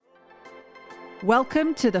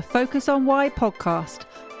Welcome to the Focus on Why podcast.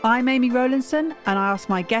 I'm Amy Rowlandson and I ask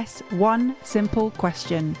my guests one simple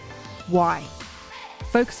question. Why?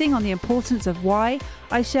 Focusing on the importance of why,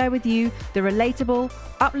 I share with you the relatable,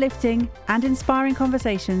 uplifting and inspiring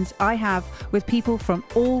conversations I have with people from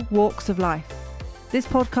all walks of life. This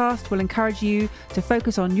podcast will encourage you to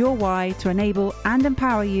focus on your why to enable and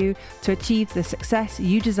empower you to achieve the success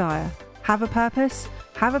you desire. Have a purpose,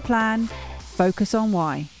 have a plan, focus on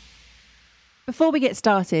why. Before we get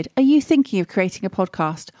started, are you thinking of creating a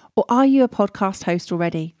podcast or are you a podcast host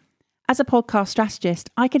already? As a podcast strategist,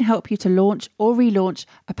 I can help you to launch or relaunch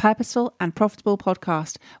a purposeful and profitable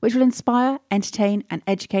podcast which will inspire, entertain and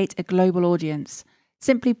educate a global audience.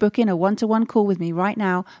 Simply book in a one-to-one call with me right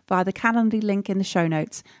now via the Calendly link in the show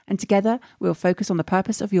notes, and together we'll focus on the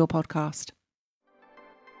purpose of your podcast.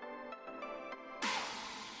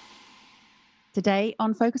 Today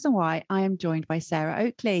on Focus on Why, I am joined by Sarah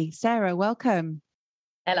Oakley. Sarah, welcome.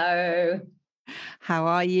 Hello. How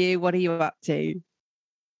are you? What are you up to?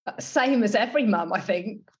 Same as every mum, I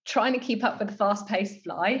think. Trying to keep up with the fast pace of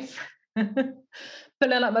life.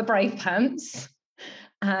 Pulling up my brave pants.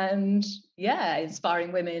 And yeah,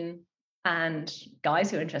 inspiring women and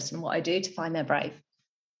guys who are interested in what I do to find their brave.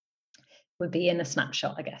 Would be in a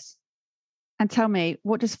snapshot, I guess. And tell me,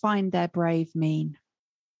 what does find their brave mean?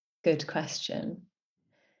 Good question.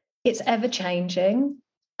 It's ever changing.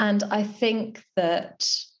 And I think that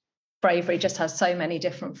bravery just has so many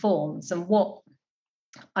different forms. And what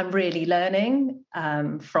I'm really learning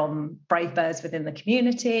from brave birds within the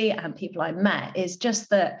community and people I met is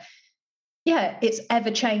just that, yeah, it's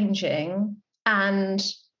ever changing. And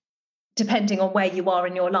depending on where you are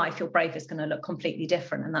in your life, your brave is going to look completely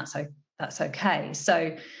different. And that's okay.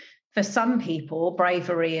 So for some people,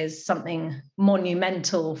 bravery is something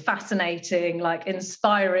monumental, fascinating, like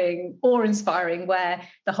inspiring, awe-inspiring, where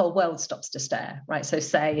the whole world stops to stare, right? So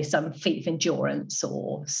say some feat of endurance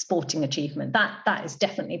or sporting achievement, that is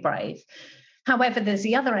definitely brave. However, there's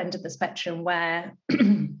the other end of the spectrum where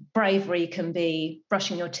bravery can be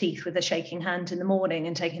brushing your teeth with a shaking hand in the morning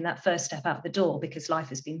and taking that first step out the door because life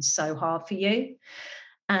has been so hard for you.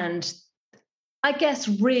 And I guess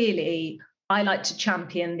really, I like to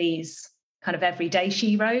champion these kind of everyday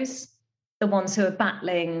sheroes, the ones who are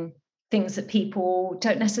battling things that people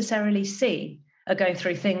don't necessarily see, are going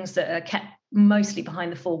through things that are kept mostly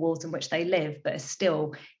behind the four walls in which they live, but are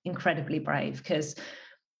still incredibly brave because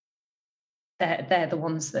they're the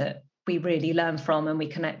ones that we really learn from and we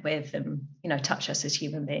connect with and, you know, touch us as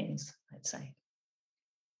human beings, I'd say.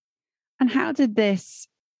 And how did this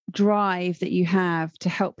drive that you have to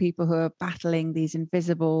help people who are battling these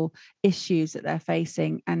invisible issues that they're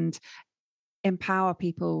facing and empower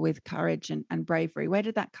people with courage and bravery, where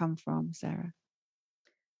did that come from, Sarah?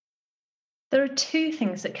 There are two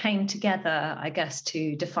things that came together, I guess,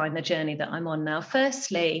 to define the journey that I'm on now.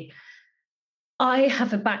 Firstly, I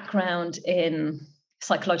have a background in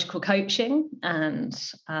psychological coaching and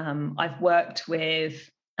I've worked with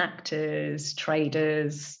actors,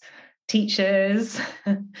 traders, teachers,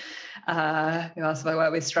 who else have I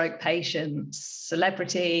worked with? Stroke patients,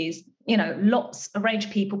 celebrities, you know, a range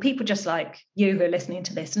of people just like you who are listening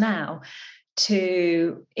to this now,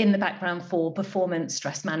 to in the background for performance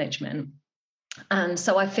stress management. And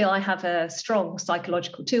so I feel I have a strong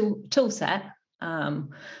psychological tool set.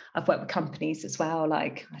 I've worked with companies as well,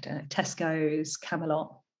 like, I don't know, Tesco's,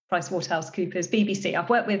 Camelot, PricewaterhouseCoopers, BBC. I've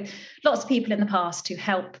worked with lots of people in the past to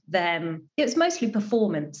help them. It was mostly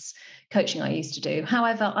performance coaching I used to do.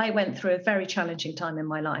 However, I went through a very challenging time in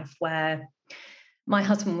my life where my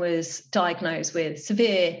husband was diagnosed with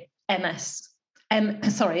severe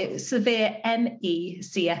severe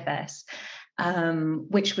ME/CFS,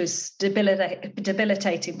 which was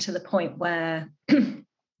debilitating to the point where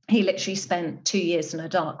he literally spent 2 years in a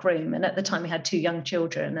dark room. And at the time, he had two young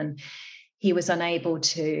children and he was unable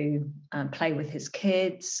to play with his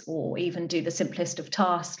kids or even do the simplest of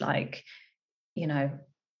tasks like, you know,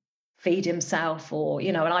 feed himself or,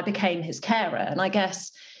 you know, and I became his carer. And I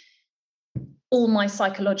guess all my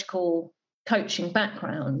psychological coaching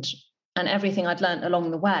background and everything I'd learned along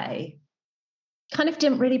the way kind of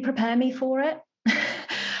didn't really prepare me for it.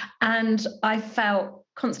 And I felt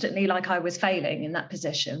constantly like I was failing in that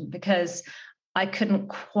position because I couldn't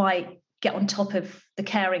quite get on top of the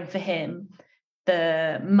caring for him,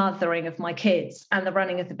 the mothering of my kids and the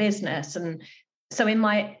running of the business. And so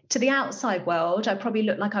to the outside world, I probably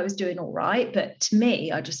looked like I was doing all right. But to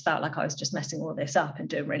me, I just felt like I was just messing all this up and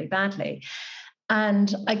doing really badly.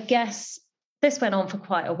 And I guess this went on for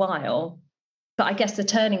quite a while. But I guess the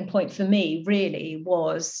turning point for me really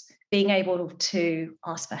was being able to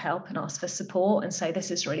ask for help and ask for support and say, this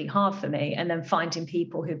is really hard for me. And then finding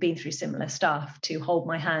people who've been through similar stuff to hold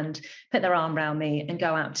my hand, put their arm around me and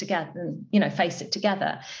go out together and, you know, face it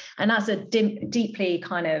together. And as a deeply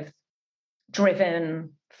kind of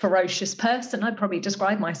driven, ferocious person, I'd probably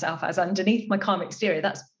describe myself as underneath my calm exterior.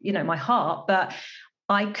 That's, you know, my heart. But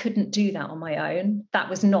I couldn't do that on my own. That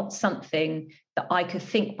was not something that I could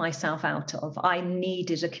think myself out of. I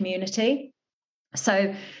needed a community.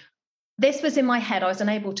 So this was in my head. I was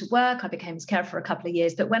unable to work. I became his carer for a couple of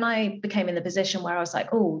years. But when I became in the position where I was like,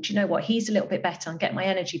 oh, do you know what? He's a little bit better and get my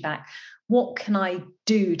energy back. What can I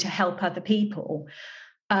do to help other people?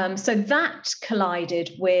 So that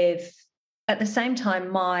collided with, at the same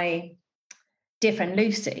time, my dear friend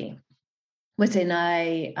Lucy was in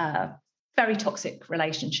a very toxic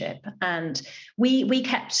relationship. And we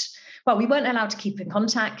kept... Well, we weren't allowed to keep in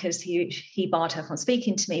contact because he barred her from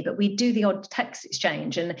speaking to me, but we do the odd text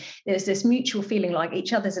exchange. And there's this mutual feeling like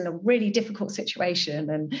each other's in a really difficult situation.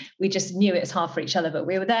 And we just knew it was hard for each other, but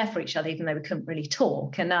we were there for each other, even though we couldn't really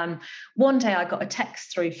talk. And one day I got a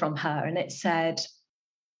text through from her and it said,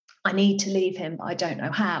 I need to leave him, but I don't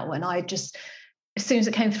know how. And I just... as soon as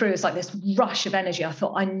it came through, it was like this rush of energy. I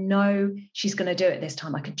thought, I know she's going to do it this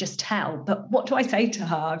time. I could just tell. But what do I say to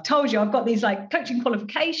her? I've told you I've got these like coaching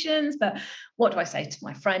qualifications, but what do I say to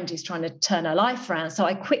my friend who's trying to turn her life around? So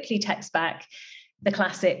I quickly text back the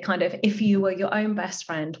classic kind of, if you were your own best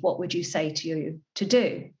friend, what would you say to you to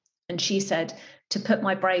do? And she said, to put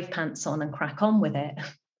my brave pants on and crack on with it.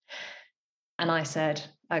 And I said,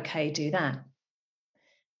 okay, do that.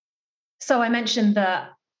 So I mentioned that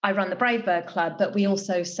I run the Brave Bird Club, but we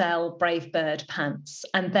also sell Brave Bird pants,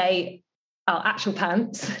 and they are actual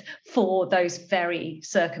pants for those very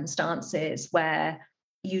circumstances where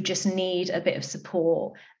you just need a bit of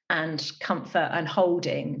support and comfort and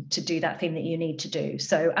holding to do that thing that you need to do.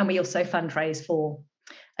 So, and we also fundraise for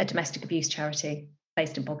a domestic abuse charity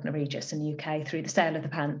based in Bognor Regis in the UK through the sale of the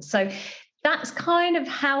pants. So that's kind of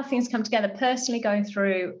how things come together, personally going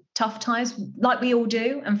through tough times like we all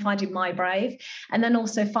do and finding my brave, and then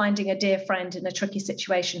also finding a dear friend in a tricky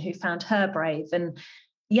situation who found her brave, and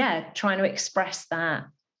trying to express that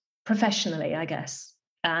professionally, I guess,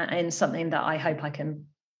 in something that I hope I can,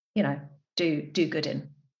 do good in.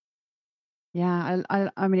 Yeah,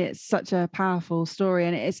 I mean, it's such a powerful story,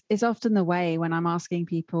 and it's often the way when I'm asking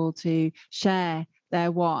people to share their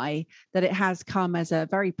why, that it has come as a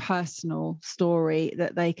very personal story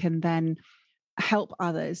that they can then help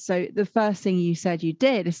others. So the first thing you said you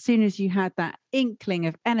did as soon as you had that inkling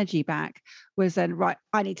of energy back was then, right,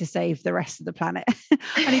 I need to save the rest of the planet.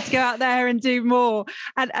 I need to go out there and do more.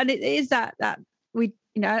 And it is that we,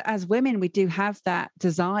 as women, we do have that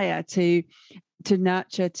desire to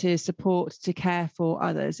nurture, to support, to care for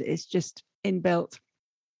others. It's just inbuilt.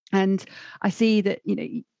 And I see that,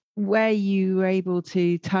 where you were able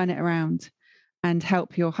to turn it around and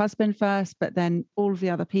help your husband first, but then all of the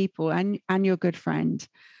other people and your good friend.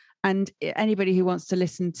 And anybody who wants to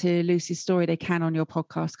listen to Lucy's story, they can on your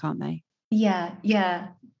podcast, can't they? Yeah.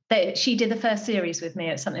 She did the first series with me.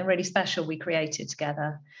 It's something really special we created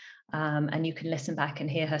together. And you can listen back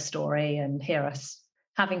and hear her story and hear us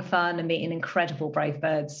having fun and meeting incredible brave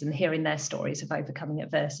birds and hearing their stories of overcoming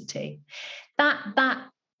adversity. That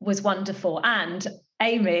was wonderful. And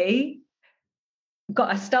Amy got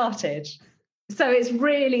us started. So it's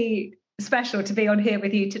really special to be on here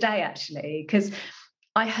with you today, actually, because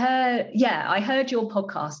I heard your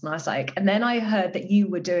podcast and I was like, and then I heard that you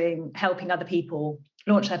were helping other people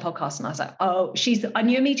launch their podcast. And I was like, oh, I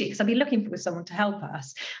knew immediately, because I've been looking for someone to help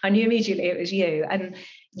us. I knew immediately it was you. And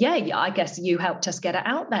I guess you helped us get it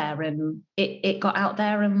out there, and it got out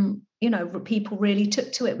there, and, people really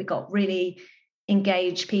took to it. We got really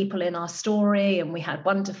engaged people in our story, and we had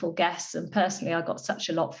wonderful guests, and personally I got such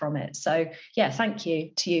a lot from it. So thank you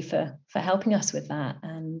to you for helping us with that.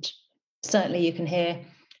 And certainly you can hear,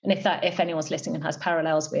 and if anyone's listening and has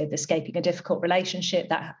parallels with escaping a difficult relationship,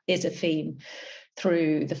 that is a theme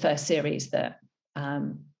through the first series that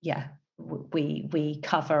we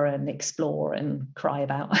cover and explore and cry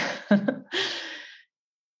about.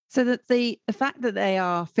 So that the fact that they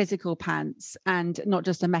are physical pants and not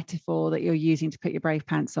just a metaphor that you're using to put your brave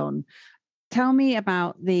pants on, tell me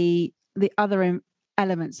about the other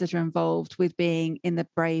elements that are involved with being in the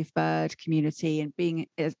Brave Bird community and being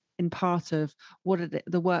in part of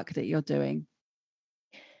the work that you're doing.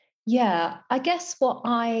 Yeah, I guess what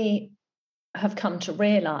I have come to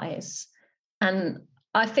realize, and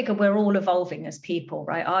I figure we're all evolving as people,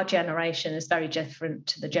 right? Our generation is very different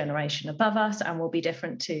to the generation above us, and will be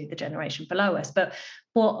different to the generation below us. But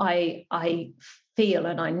what I feel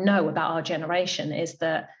and I know about our generation is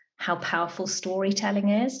that how powerful storytelling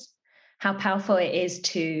is, how powerful it is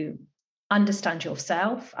to understand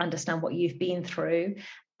yourself, understand what you've been through,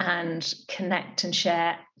 and connect and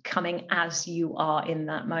share coming as you are in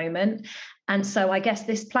that moment. And so I guess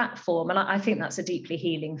this platform, and I think that's a deeply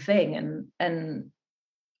healing thing. And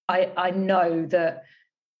I know that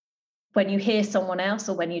when you hear someone else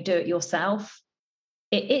or when you do it yourself,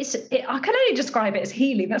 I can only describe it as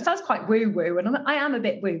healing. That sounds quite woo-woo, and I am a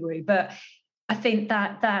bit woo-woo, but I think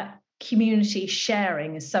that community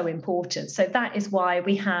sharing is so important. So that is why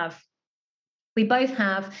we both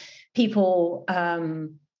have people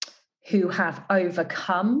who have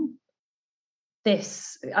overcome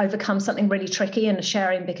something really tricky and are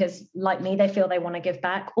sharing because, like me, they feel they want to give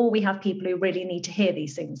back, or we have people who really need to hear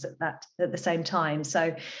these things at the same time.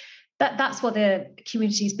 So that's what the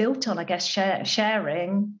community is built on, I guess,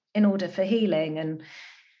 sharing in order for healing. And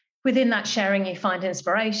within that sharing, you find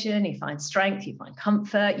inspiration, you find strength, you find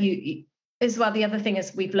comfort. You as well. The other thing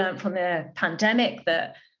is we've learned from the pandemic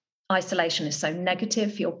that isolation is so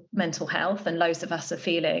negative for your mental health, and loads of us are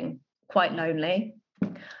feeling quite lonely.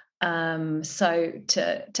 So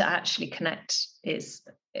to actually connect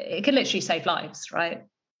it can literally save lives, right?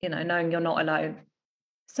 Knowing you're not alone.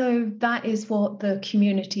 So that is what the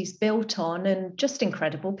community's built on, and just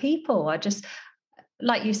incredible people. I just,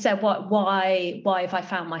 like you said, why have I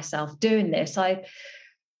found myself doing this? It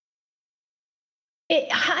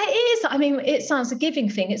is. I mean, it sounds a giving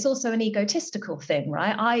thing. It's also an egotistical thing,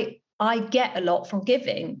 right? I get a lot from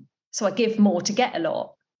giving, so I give more to get a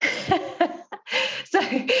lot. So,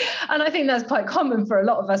 and I think that's quite common for a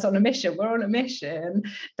lot of us on a mission. We're on a mission,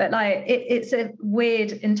 but like it's a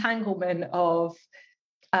weird entanglement of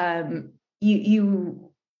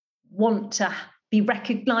you want to be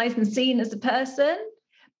recognized and seen as a person,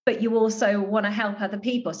 but you also want to help other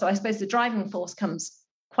people. So I suppose the driving force comes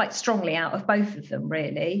quite strongly out of both of them,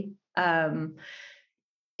 really,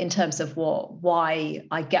 in terms of why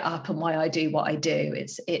I get up and why I do what I do.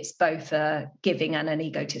 It's both a giving and an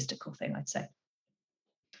egotistical thing, I'd say.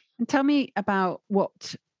 And tell me about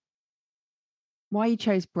why you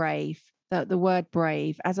chose brave, the word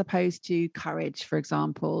brave, as opposed to courage, for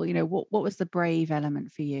example. What was the brave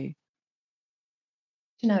element for you?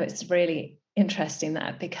 It's really interesting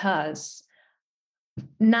that, because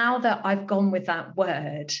now that I've gone with that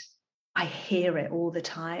word, I hear it all the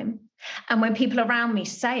time. And when people around me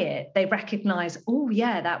say it, they recognize, oh,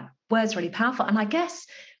 yeah, that word's really powerful. And I guess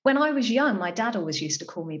when I was young, my dad always used to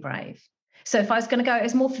call me brave. So if I was going to go, it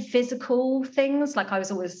was more for physical things. Like I was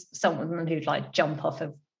always someone who'd like jump off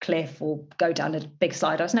a cliff or go down a big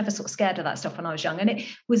slide. I was never sort of scared of that stuff when I was young. And it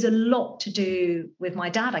was a lot to do with my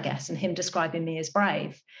dad, I guess, and him describing me as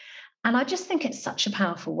brave. And I just think it's such a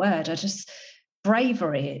powerful word.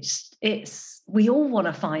 Bravery, we all want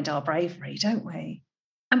to find our bravery, don't we?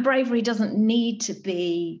 And bravery doesn't need to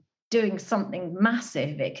be doing something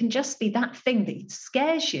massive. It can just be that thing that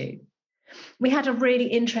scares you. We had a really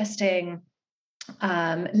interesting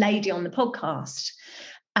lady on the podcast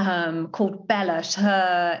called Bella.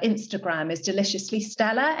 Her Instagram is Deliciously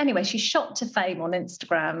Stella. Anyway, she shot to fame on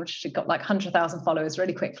Instagram. She got like 100,000 followers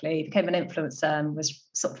really quickly, became an influencer, and was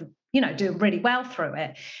sort of, doing really well through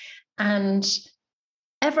it. And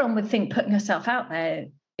everyone would think putting herself out there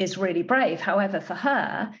is really brave. However, for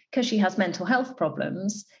her, because she has mental health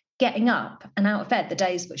problems, getting up and out of bed the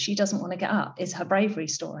days that she doesn't want to get up is her bravery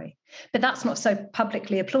story. But that's not so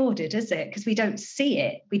publicly applauded, is it? Because we don't see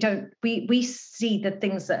it. We see the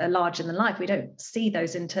things that are larger than life. We don't see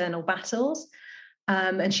those internal battles.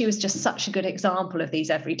 And she was just such a good example of these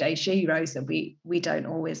everyday heroes that we don't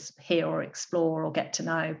always hear or explore or get to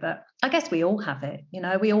know. But I guess we all have it.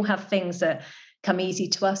 We all have things that come easy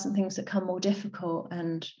to us and things that come more difficult,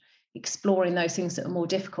 and exploring those things that are more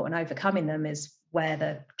difficult and overcoming them is where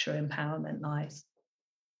the true empowerment lies.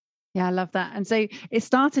 Yeah, I love that. And so it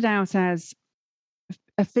started out as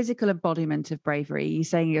a physical embodiment of bravery. You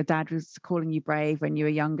saying your dad was calling you brave when you were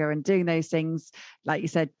younger and doing those things, like you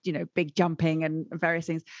said, big jumping and various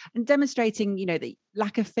things, and demonstrating, the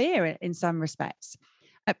lack of fear in some respects.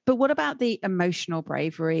 But what about the emotional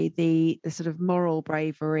bravery, the sort of moral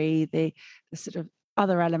bravery, the sort of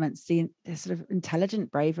other elements, the sort of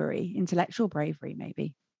intelligent bravery, intellectual bravery,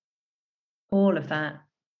 maybe? All of that,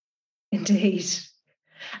 indeed.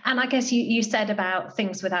 And I guess you said about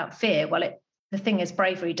things without fear. Well, the thing is,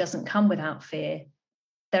 bravery doesn't come without fear.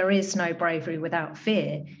 There is no bravery without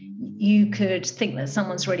fear. You could think that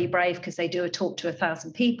someone's really brave because they do a talk to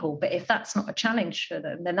 1,000 people, but if that's not a challenge for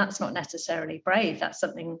them, then that's not necessarily brave.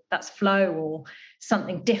 That's flow or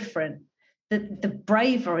something different. The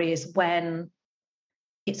bravery is when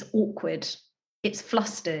it's awkward it's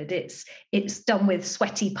flustered, it's done with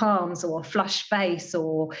sweaty palms or a flushed face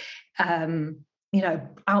or out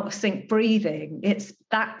of sync breathing.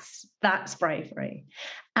 That's bravery.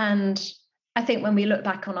 And I think when we look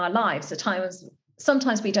back on our lives, the times,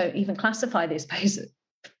 sometimes we don't even classify these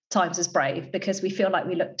times as brave because we feel like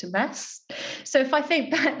we looked a mess. So if I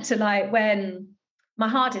think back to like when my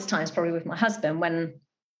hardest times, probably with my husband, when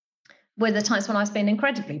were the times when I was being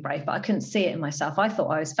incredibly brave, but I couldn't see it in myself. I thought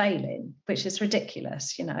I was failing, which is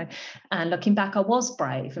ridiculous, And looking back, I was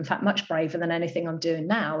brave, in fact, much braver than anything I'm doing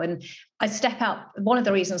now. And I step out. One of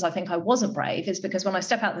the reasons I think I wasn't brave is because when I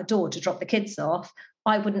step out the door to drop the kids off,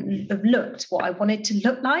 I wouldn't have looked what I wanted to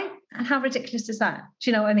look like. And how ridiculous is that? Do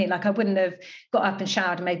you know what I mean? Like I wouldn't have got up and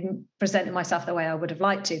showered and maybe presented myself the way I would have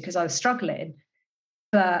liked to because I was struggling.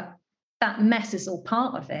 But that mess is all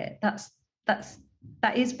part of it.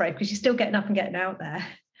 That is brave because you're still getting up and getting out there.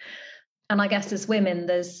 And I guess as women,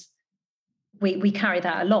 we carry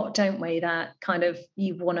that a lot, don't we? That kind of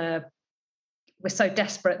we're so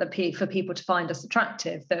desperate for people to find us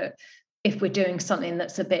attractive that if we're doing something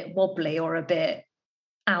that's a bit wobbly or a bit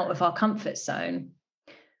out of our comfort zone,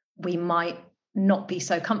 we might not be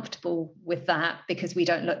so comfortable with that because we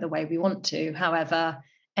don't look the way we want to. However,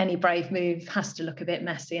 any brave move has to look a bit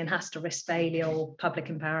messy and has to risk failure or public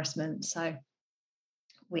embarrassment. So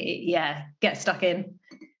get stuck in.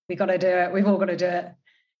 We got to do it. We've all got to do it.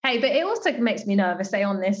 Hey, but it also makes me nervous, say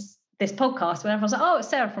on this podcast, when everyone's like, oh, it's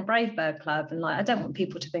Sarah from Brave Bird Club. And like, I don't want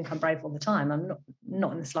people to think I'm brave all the time. I'm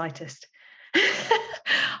not in the slightest.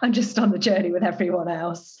 I'm just on the journey with everyone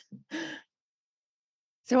else.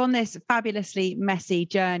 So on this fabulously messy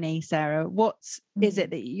journey, Sarah, what is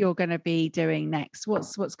it that you're going to be doing next?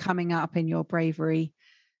 What's coming up in your bravery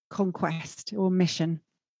conquest or mission?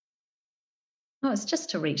 Oh, it's just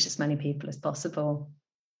to reach as many people as possible.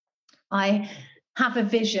 I have a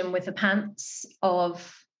vision with the pants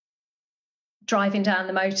of driving down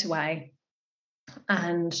the motorway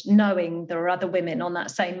and knowing there are other women on that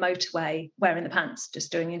same motorway wearing the pants,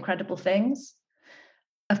 just doing incredible things.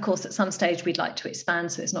 Of course, at some stage, we'd like to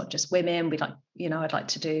expand. So it's not just women. I'd like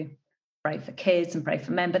to do Brave for Kids and Brave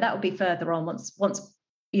for Men, but that will be further on once,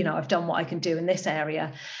 I've done what I can do in this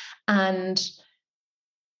area. And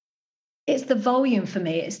it's the volume for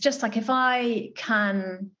me. It's just like if I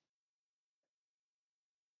can,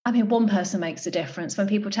 one person makes a difference. When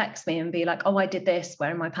people text me and be like, oh, I did this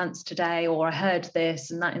wearing my pants today, or I heard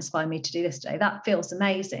this and that inspired me to do this today, that feels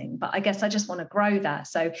amazing. But I guess I just want to grow that.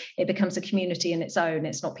 So it becomes a community in its own.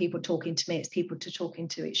 It's not people talking to me, it's people talking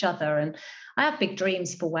to each other. And I have big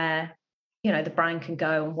dreams for where, the brand can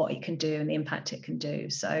go and what it can do and the impact it can do.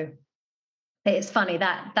 So it's funny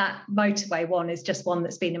that motorway one is just one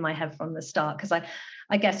that's been in my head from the start, because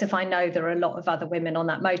I guess if I know there are a lot of other women on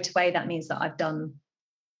that motorway, that means that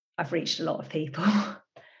I've reached a lot of people.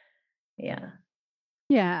 Yeah.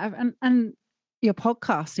 And your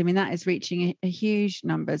podcast, that is reaching a huge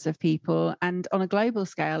numbers of people and on a global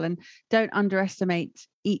scale. And don't underestimate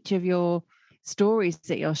each of your stories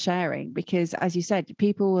that you're sharing, because as you said,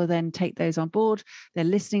 people will then take those on board. They're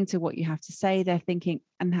listening to what you have to say, they're thinking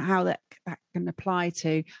and how that can apply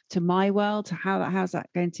to my world, to how's that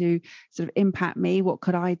going to sort of impact me, what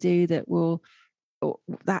could I do that will, or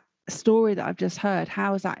that story that I've just heard,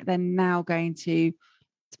 how is that then now going to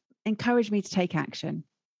encourage me to take action?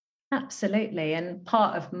 Absolutely. And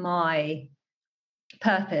part of my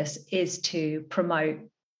purpose is to promote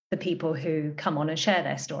the people who come on and share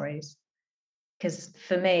their stories. Because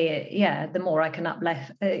for me, the more I can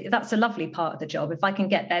uplift, that's a lovely part of the job. If I can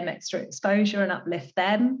get them extra exposure and uplift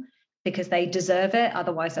them because they deserve it,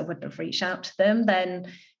 otherwise I wouldn't have reached out to them,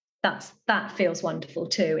 then that feels wonderful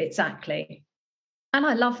too. Exactly. And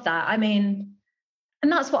I love that. And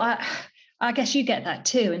that's what I guess you get that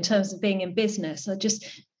too in terms of being in business.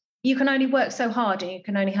 You can only work so hard and you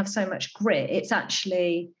can only have so much grit. It's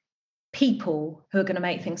actually people who are going to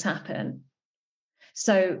make things happen.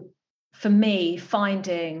 So for me,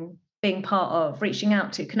 being part of, reaching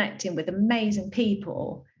out to, connecting with amazing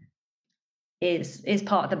people is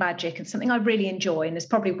part of the magic and something I really enjoy. And it's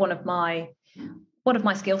probably one of my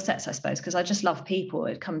skill sets, I suppose, because I just love people.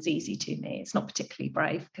 It comes easy to me. It's not particularly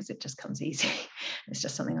brave because it just comes easy. It's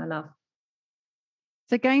just something I love.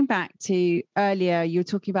 So going back to earlier, you were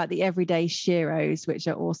talking about the everyday sheroes, which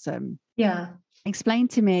are awesome. Yeah. Explain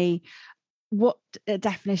to me what a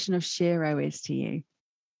definition of shero is to you.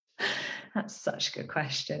 That's such a good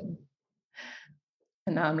question.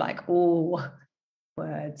 And now I'm like, oh,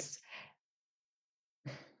 words.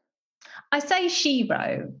 I say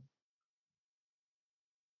shero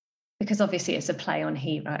because obviously it's a play on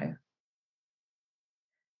hero.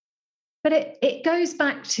 But it goes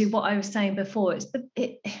back to what I was saying before.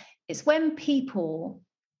 It's when people,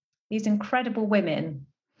 these incredible women,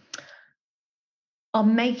 are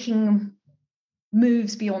making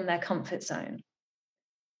moves beyond their comfort zone.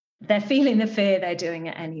 They're feeling the fear, they're doing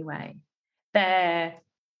it anyway. They're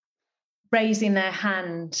raising their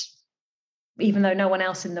hand, even though no one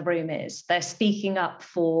else in the room is. They're speaking up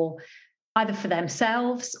for either for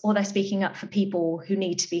themselves, or they're speaking up for people who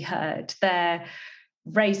need to be heard. They're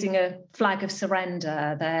raising a flag of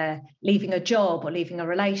surrender. They're leaving a job or leaving a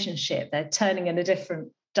relationship. They're turning in a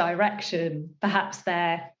different direction. Perhaps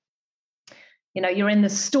you're in the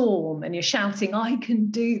storm and you're shouting, "I can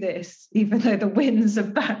do this," even though the winds are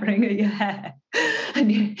battering at your hair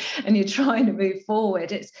and you're trying to move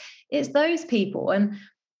forward. It's those people. And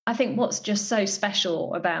I think what's just so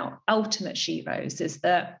special about Ultimate Sheroes is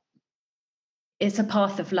that it's a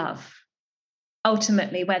path of love.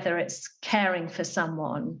 Ultimately, whether it's caring for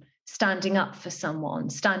someone, standing up for someone,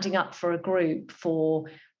 standing up for a group, for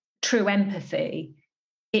true empathy,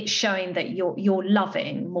 it's showing that you're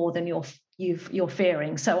loving more than you're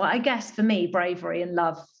fearing. So I guess for me, bravery and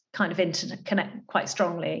love kind of interconnect quite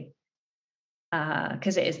strongly,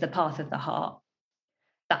 because it is the path of the heart.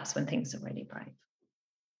 That's when things are really brave.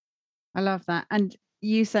 I love that. And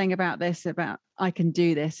you saying about this, about I can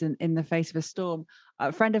do this in the face of a storm.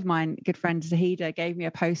 A friend of mine, good friend Zahida, gave me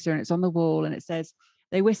a poster and it's on the wall and it says,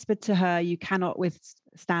 "They whispered to her, 'You cannot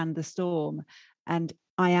withstand the storm.' And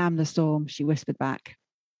I am the storm," she whispered back.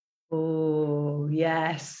 Oh,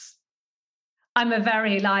 yes. I'm a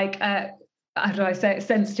very how do I say it,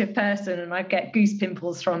 sensitive person, and I get goose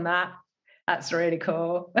pimples from that. That's really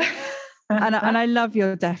cool. and I love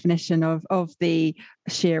your definition of the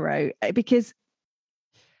Shero, because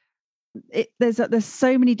there's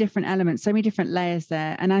so many different elements, so many different layers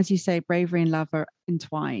there. And as you say, bravery and love are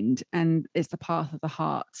entwined, and it's the path of the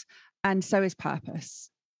heart. And so is purpose.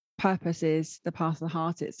 Purpose is the path of the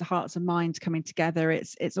heart. It's the hearts and minds coming together.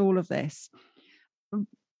 It's all of this.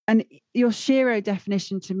 And your Shero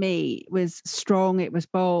definition to me was strong, it was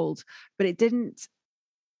bold, but it didn't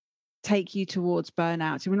take you towards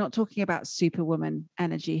burnout. So we're not talking about superwoman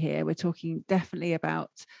energy here. We're talking definitely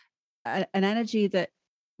about an energy that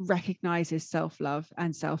recognizes self-love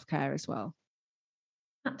and self-care as well.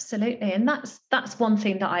 Absolutely. And that's one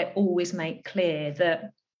thing that I always make clear,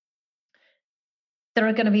 that there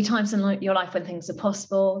are going to be times in your life when things are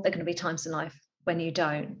possible. There are going to be times in life when you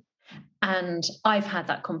don't. And I've had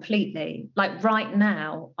that completely. Like right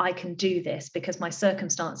now, I can do this because my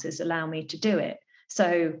circumstances allow me to do it.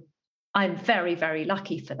 So I'm very, very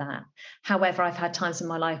lucky for that. However, I've had times in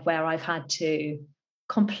my life where I've had to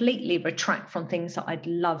completely retract from things that I'd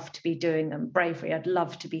love to be doing, and bravery I'd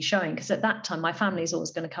love to be showing, because at that time my family is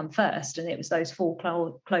always going to come first, and it was those four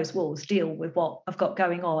closed walls, deal with what I've got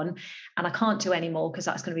going on, and I can't do any more because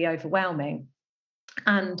that's going to be overwhelming.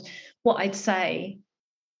 And what I'd say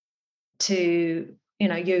to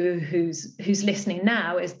you who's listening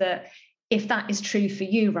now is that if that is true for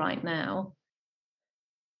you right now,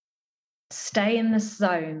 stay in the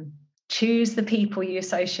zone, choose the people you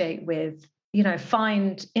associate with,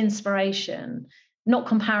 find inspiration, not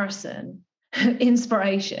comparison,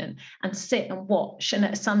 inspiration, and sit and watch. And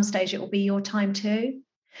at some stage, it will be your time too.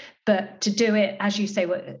 But to do it, as you say,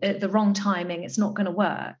 at the wrong timing, it's not going to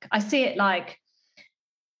work. I see it like,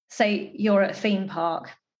 say you're at a theme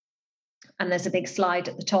park and there's a big slide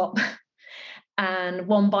at the top. And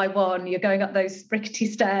one by one, you're going up those rickety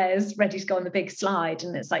stairs, ready to go on the big slide.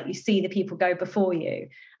 And it's like you see the people go before you.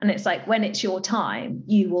 And it's like when it's your time,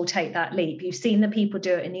 you will take that leap. You've seen the people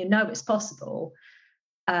do it and you know it's possible.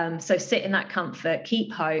 So sit in that comfort,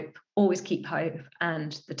 keep hope, always keep hope,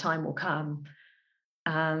 and the time will come.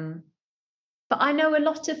 But I know a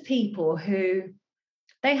lot of people who,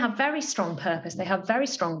 they have very strong purpose. They have very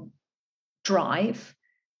strong drive,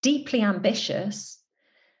 deeply ambitious.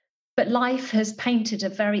 But life has painted a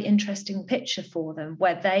very interesting picture for them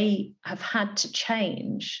where they have had to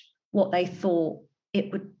change what they thought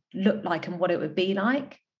it would look like and what it would be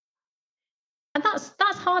like. And that's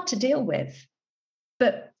hard to deal with.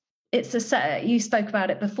 But you spoke about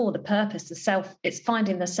it before, the purpose, the self, it's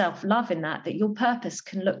finding the self-love in that your purpose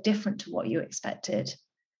can look different to what you expected.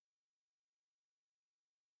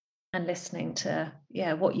 And listening to,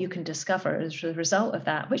 what you can discover as a result of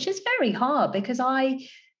that, which is very hard because I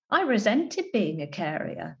resented being a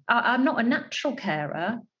carer. I'm not a natural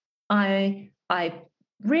carer. I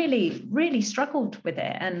really, really struggled with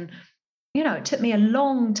it. And, it took me a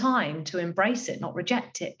long time to embrace it, not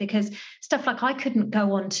reject it, because stuff like I couldn't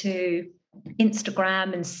go onto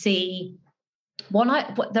Instagram and see there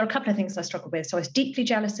are a couple of things I struggled with. So I was deeply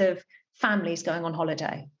jealous of families going on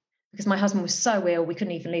holiday. because my husband was so ill, we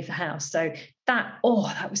couldn't even leave the house. So that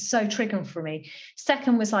was so triggering for me.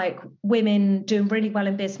 Second was like women doing really well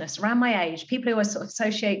in business around my age, people who I sort of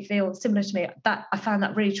feel similar to me. That I found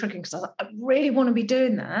that really triggering, because I was like, I really want to be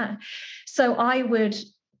doing that. So I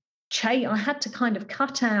had to kind of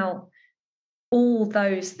cut out all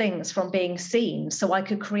those things from being seen so I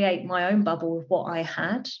could create my own bubble of what I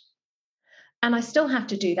had. And I still have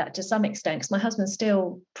to do that to some extent, because my husband's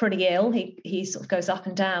still pretty ill. He sort of goes up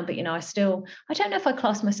and down, but, I don't know if I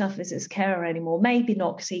class myself as his carer anymore. Maybe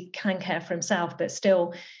not, because he can care for himself, but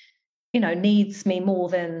still, needs me more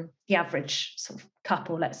than the average sort of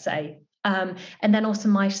couple, let's say. And then also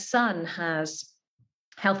my son has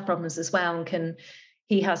health problems as well, and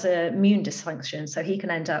he has an immune dysfunction. So he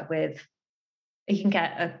can end up with, he can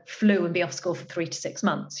get a flu and be off school for 3 to 6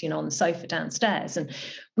 months, on the sofa downstairs. And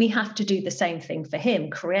we have to do the same thing for him,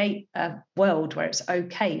 create a world where it's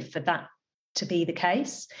okay for that to be the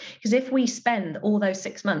case. Because if we spend all those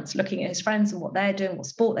 6 months looking at his friends and what they're doing, what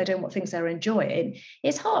sport they're doing, what things they're enjoying,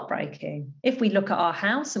 it's heartbreaking. If we look at our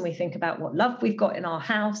house and we think about what love we've got in our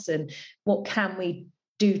house and what can we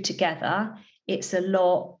do together,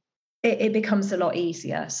 it becomes a lot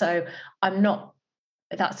easier. So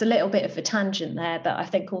that's a little bit of a tangent there, but I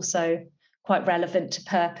think also quite relevant to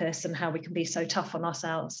purpose and how we can be so tough on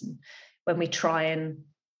ourselves and when we try and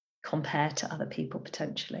compare to other people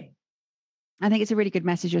potentially. I think it's a really good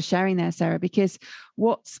message you're sharing there, Sarah, because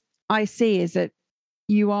what I see is that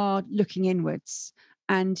you are looking inwards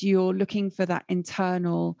and you're looking for that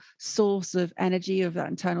internal source of energy, of that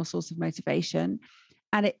internal source of motivation.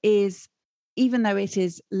 And it is, even though it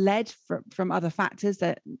is led from other factors,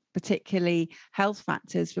 that particularly health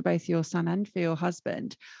factors for both your son and for your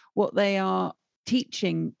husband, what they are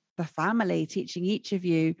teaching the family, teaching each of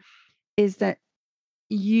you, is that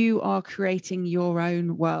you are creating your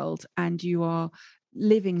own world and you are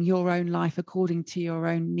living your own life according to your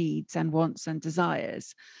own needs and wants and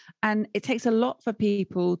desires. And it takes a lot for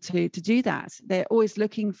people to do that. They're always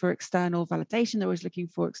looking for external validation. They're always looking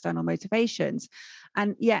for external motivations.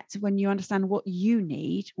 And yet, when you understand what you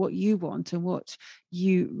need, what you want, and what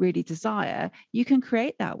you really desire, you can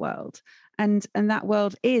create that world. And that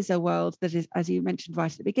world is a world that is, as you mentioned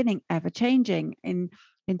right at the beginning, ever changing in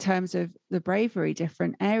terms of the bravery,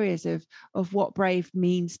 different areas of what brave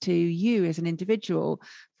means to you as an individual.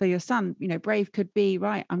 For your son, brave could be,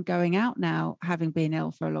 right, I'm going out now, having been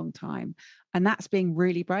ill for a long time. And that's being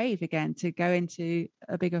really brave again, to go into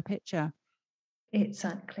a bigger picture.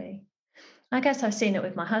 Exactly. I guess I've seen it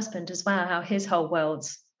with my husband as well, how his whole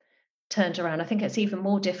world's turned around. I think it's even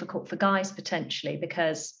more difficult for guys potentially,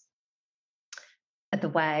 because of the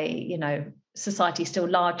way, society still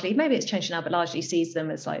largely, maybe it's changed now, but largely sees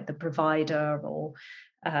them as like the provider or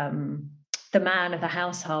the man of the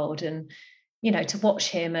household. And, to watch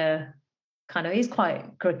him, he's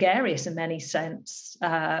quite gregarious in many sense,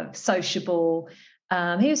 sociable.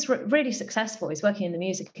 He was really successful. He's working in the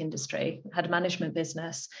music industry, had a management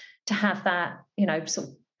business. To have that, sort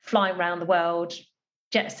of flying around the world,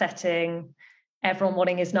 jet setting, everyone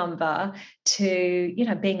wanting his number, to,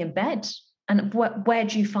 being in bed. And where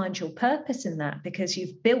do you find your purpose in that? Because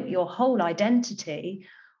you've built your whole identity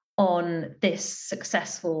on this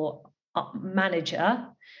successful manager,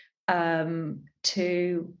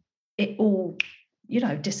 to it all,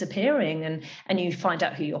 disappearing, and you find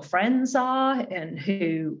out who your friends are and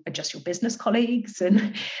who are just your business colleagues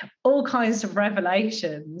and all kinds of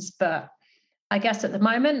revelations. But I guess at the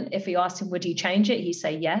moment, if you asked him, would he change it? He'd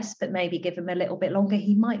say yes, but maybe give him a little bit longer,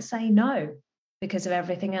 he might say no, because of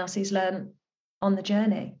everything else he's learned on the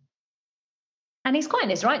journey. And he's quite in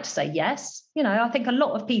his right to say yes. I think a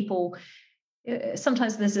lot of people,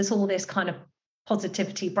 sometimes there's all this kind of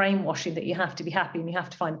positivity brainwashing that you have to be happy and you have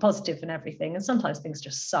to find positive in everything. And sometimes things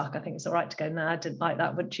just suck. I think it's all right to go, no, I didn't like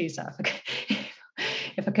that, wouldn't choose that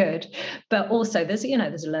if I could. But also there's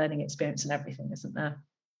a learning experience in everything, isn't there?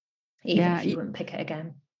 Even if you wouldn't pick it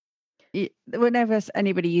again. Whenever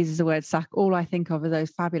anybody uses the word suck, all I think of are those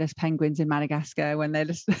fabulous penguins in Madagascar when they're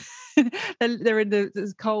just they're in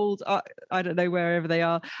the cold, I don't know, wherever they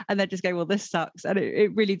are, and they're just going, well, this sucks. And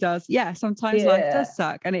it really does. Yeah, sometimes life does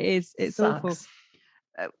suck, and it's sucks. Awful.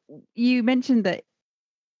 You mentioned that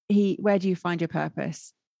where do you find your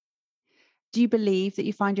purpose? Do you believe that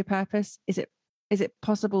you find your purpose? Is it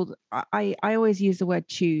possible? I always use the word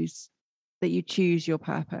choose, that you choose your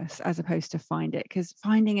purpose as opposed to find it, because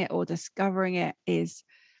finding it or discovering it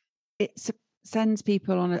sends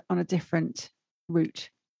people on a different route.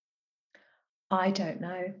 I don't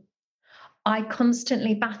know. I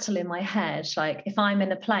constantly battle in my head, like if I'm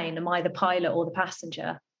in a plane, am I the pilot or the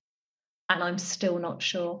passenger? And I'm still not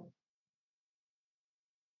sure.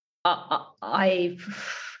 I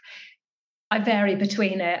vary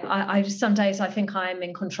between it. Some days I think I'm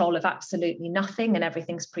in control of absolutely nothing and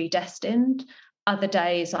everything's predestined. Other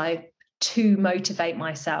days, to motivate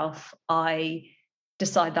myself, I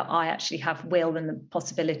decide that I actually have will and the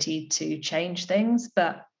possibility to change things.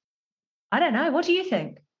 But I don't know. What do you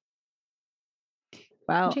think?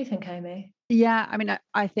 Well, what do you think, Amy? Yeah, I mean,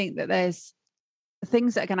 I think that there's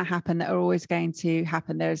things that are going to happen that are always going to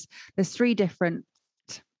happen. There's three different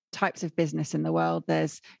types of business in the world.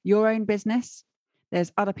 There's your own business,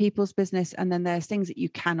 there's other people's business, and then there's things that you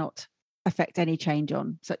cannot affect any change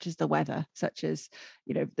on, such as the weather, such as,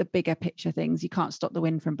 the bigger picture things. You can't stop the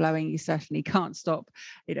wind from blowing. You certainly can't stop,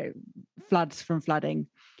 floods from flooding.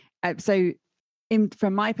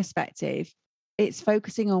 From my perspective, it's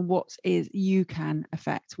focusing on what is you can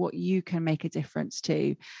affect, what you can make a difference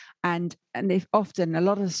to. And if often a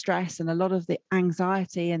lot of the stress and a lot of the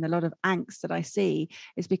anxiety and a lot of angst that I see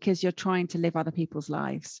is because you're trying to live other people's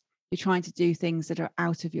lives. You're trying to do things that are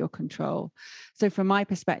out of your control. So from my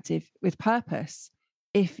perspective, with purpose,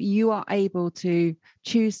 if you are able to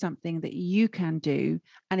choose something that you can do,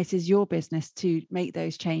 and it is your business to make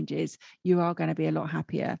those changes, you are going to be a lot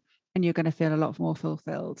happier and you're going to feel a lot more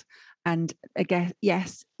fulfilled. And again,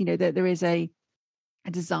 yes, there is a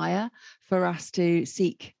desire for us to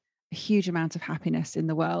seek a huge amount of happiness in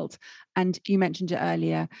the world. And you mentioned it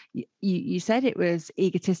earlier. You said it was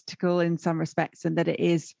egotistical in some respects, and that it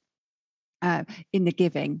is in the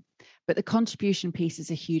giving. But the contribution piece is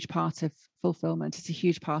a huge part of fulfillment. It's a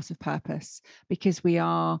huge part of purpose, because we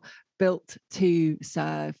are built to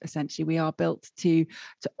serve. Essentially, we are built to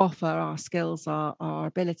offer our skills, our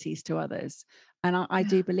abilities to others. And I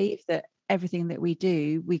do believe that everything that we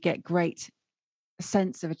do, we get great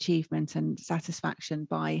sense of achievement and satisfaction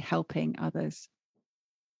by helping others.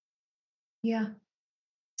 Yeah.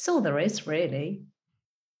 It's all there is, really,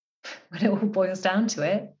 when it all boils down to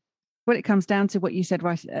it. Well, it comes down to what you said,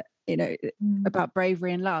 right? About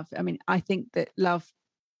bravery and love. I mean, I think that love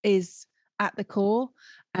is at the core,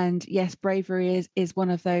 and yes, bravery is one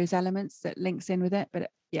of those elements that links in with it. But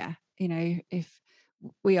yeah, if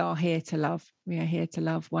we are here to love, we are here to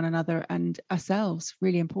love one another and ourselves.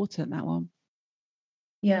 Really important, that one.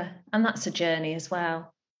 Yeah, and that's a journey as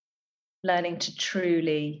well. Learning to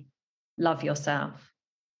truly love yourself.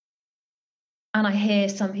 And I hear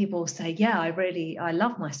some people say, yeah, I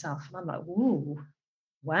love myself. And I'm like, ooh,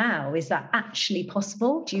 wow, is that actually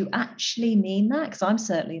possible? Do you actually mean that? Because I'm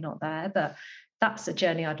certainly not there, but that's a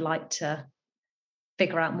journey I'd like to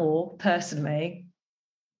figure out more personally.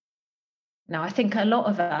 Now, I think a lot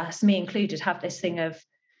of us, me included, have this thing of,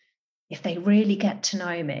 if they really get to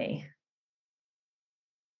know me,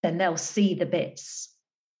 then they'll see the bits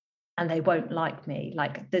and they won't like me.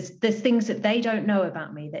 Like there's things that they don't know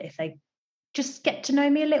about me that if they just get to know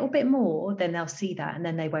me a little bit more, then they'll see that and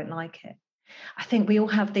then they won't like it. I think we all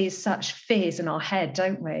have these such fears in our head,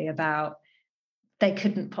 don't we, about they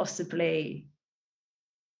couldn't possibly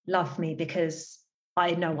love me because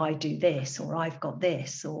I know I do this, or I've got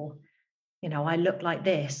this, or, I look like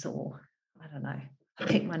this, or I don't know, I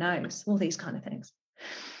pick my nose, all these kind of things.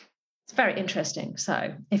 It's very interesting.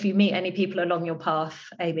 So if you meet any people along your path,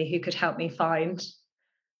 Amy, who could help me find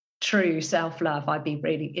true self-love, I'd be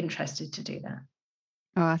really interested to do that.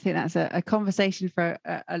 Oh, I think that's a conversation for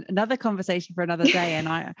another conversation for another day. And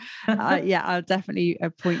I'll definitely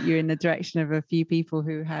point you in the direction of a few people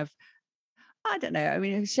who have, I don't know, I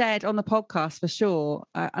mean, who've shared on the podcast for sure.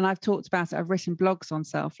 And I've talked about it. I've written blogs on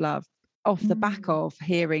self-love off the back of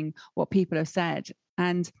hearing what people have said.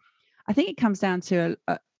 And I think it comes down to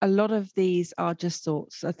a lot of these are just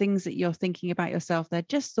thoughts, are things that you're thinking about yourself. They're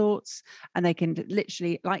just thoughts, and they can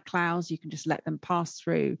literally, like clouds, you can just let them pass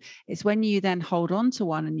through. It's when you then hold on to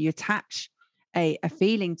one and you attach a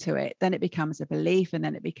feeling to it, then it becomes a belief, and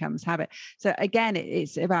then it becomes habit. So again,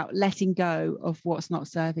 it's about letting go of what's not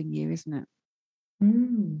serving you, isn't it?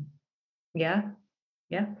 Yeah.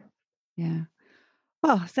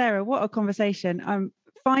 Oh, Sarah, what a conversation.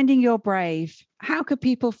 Finding your brave. How could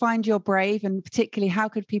people find your brave, and particularly how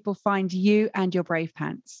could people find you and your Brave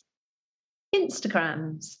Pants?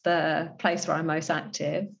 Instagram's the place where I'm most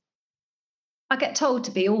active. I get told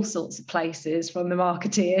to be all sorts of places from the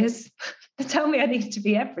marketeers. They tell me I need to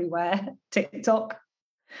be everywhere. TikTok,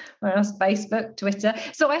 Facebook, Twitter.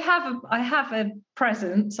 So I have a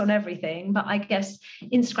presence on everything, but I guess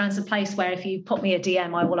Instagram's a place where if you put me a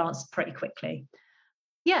DM, I will answer pretty quickly.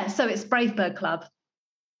 Yeah, so it's Brave Bird Club.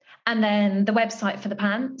 And then the website for the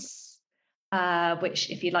pants, which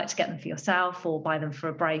if you'd like to get them for yourself or buy them for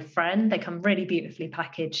a brave friend, they come really beautifully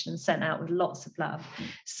packaged and sent out with lots of love.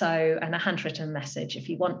 So, and a handwritten message if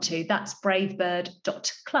you want to. That's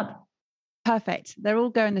bravebird.club. Perfect. They'll all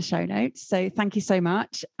go in the show notes. So thank you so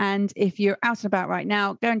much. And if you're out and about right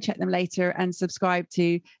now, go and check them later and subscribe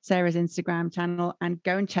to Sarah's Instagram channel and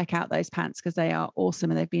go and check out those pants because they are awesome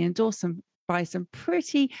and they've been endorsed by some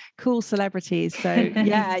pretty cool celebrities. So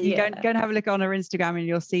yeah, you go and have a look on her Instagram and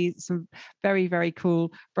you'll see some very, very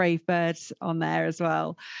cool brave birds on there as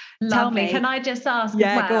well. Lovely. Can I just ask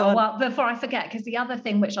as well, before I forget, because the other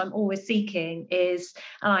thing which I'm always seeking is,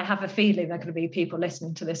 and I have a feeling there are going to be people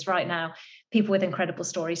listening to this right now, people with incredible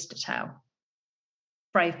stories to tell.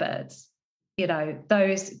 Brave birds. You know,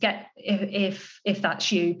 those if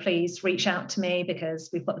that's you, please reach out to me because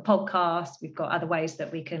we've got the podcast, we've got other ways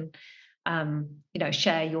that we can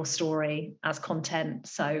share your story as content.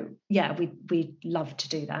 So yeah, we'd love to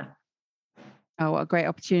do that. Oh, what a great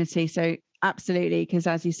opportunity. So absolutely, because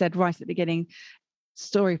as you said right at the beginning,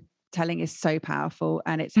 storytelling is so powerful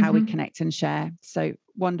and it's how we connect and share. So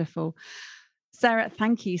wonderful. Sarah,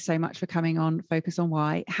 thank you so much for coming on Focus on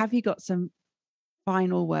Why. Have you got some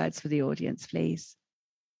final words for the audience, please?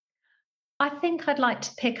 I think I'd like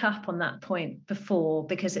to pick up on that point before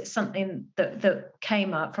because it's something that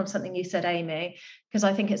came up from something you said, Amy, because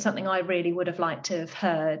I think it's something I really would have liked to have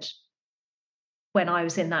heard when I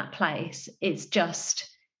was in that place. It's just,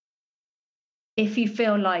 if you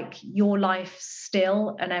feel like your life's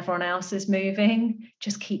still and everyone else is moving,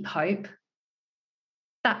 just keep hope.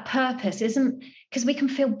 That purpose isn't, because we can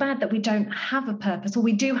feel bad that we don't have a purpose, or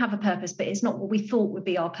we do have a purpose, but it's not what we thought would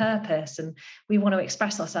be our purpose. And we want to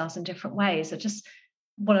express ourselves in different ways. I just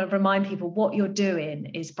want to remind people what you're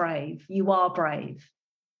doing is brave. You are brave.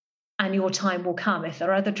 And your time will come. If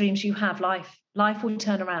there are other dreams you have, life will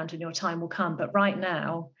turn around and your time will come. But right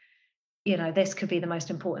now, this could be the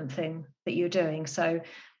most important thing that you're doing. So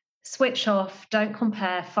switch off, don't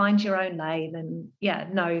compare, find your own lane, and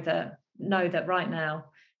know that right now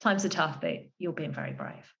times are tough, but you're being very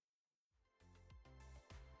brave.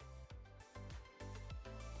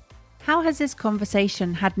 How has this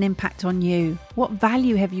conversation had an impact on you? What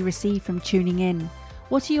value have you received from tuning in?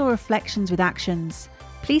 What are your reflections with actions?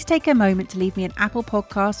 Please take a moment to leave me an Apple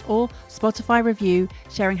Podcast or Spotify review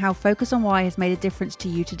sharing how Focus on Why has made a difference to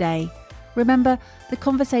you today. Remember, the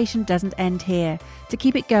conversation doesn't end here. To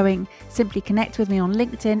keep it going, simply connect with me on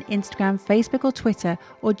LinkedIn, Instagram, Facebook or Twitter,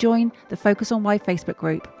 or join the Focus on Why Facebook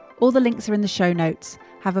group. All the links are in the show notes.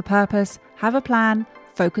 Have a purpose, have a plan,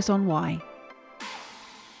 focus on why.